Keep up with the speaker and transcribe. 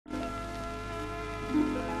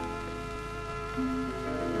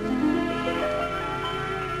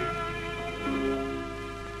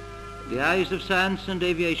The eyes of science and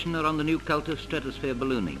aviation are on the new cult of stratosphere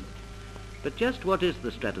ballooning. But just what is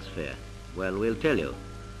the stratosphere? Well, we'll tell you.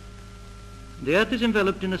 The Earth is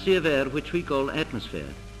enveloped in a sea of air which we call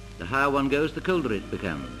atmosphere. The higher one goes, the colder it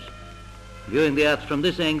becomes. Viewing the Earth from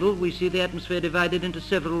this angle, we see the atmosphere divided into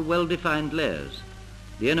several well-defined layers.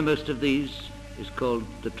 The innermost of these is called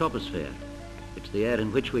the troposphere. It's the air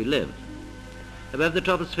in which we live. Above the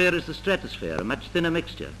troposphere is the stratosphere, a much thinner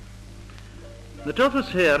mixture. The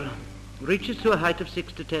troposphere reaches to a height of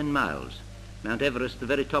 6 to 10 miles. Mount Everest, the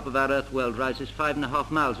very top of our Earth world, rises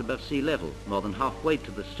 5.5 miles above sea level, more than halfway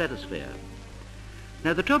to the stratosphere.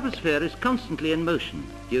 Now, the troposphere is constantly in motion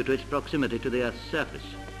due to its proximity to the Earth's surface.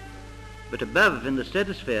 But above, in the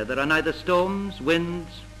stratosphere, there are neither storms, winds,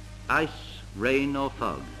 ice, rain, or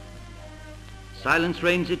fog. Silence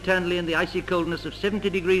reigns eternally in the icy coldness of 70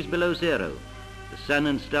 degrees below zero. The sun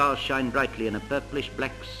and stars shine brightly in a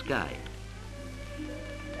purplish-black sky.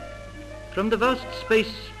 From the vast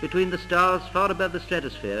space between the stars far above the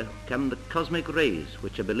stratosphere come the cosmic rays,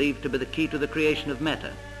 which are believed to be the key to the creation of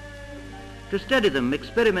matter. To study them,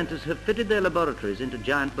 experimenters have fitted their laboratories into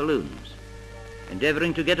giant balloons.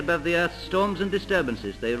 Endeavoring to get above the Earth's storms and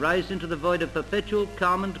disturbances, they rise into the void of perpetual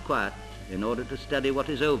calm and quiet in order to study what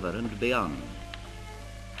is over and beyond.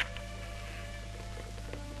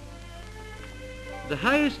 The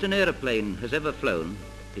highest an aeroplane has ever flown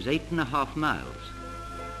is 8.5 miles.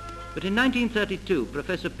 But in 1932,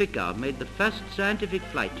 Professor Picard made the first scientific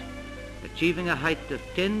flight, achieving a height of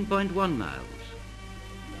 10.1 miles.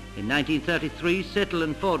 In 1933, Settle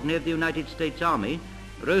and Fordney of the United States Army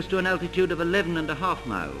rose to an altitude of 11.5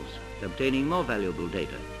 miles, obtaining more valuable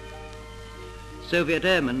data. Soviet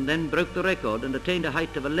airmen then broke the record and attained a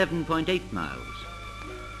height of 11.8 miles.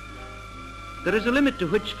 There is a limit to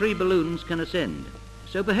which free balloons can ascend,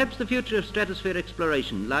 so perhaps the future of stratosphere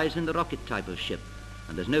exploration lies in the rocket type of ship,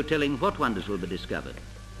 and there's no telling what wonders will be discovered.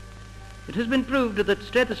 It has been proved that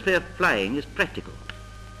stratosphere flying is practical.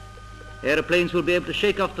 Aeroplanes will be able to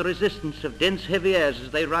shake off the resistance of dense, heavy airs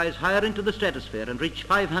as they rise higher into the stratosphere and reach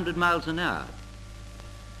 500 miles an hour.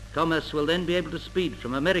 Commerce will then be able to speed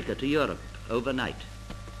from America to Europe overnight.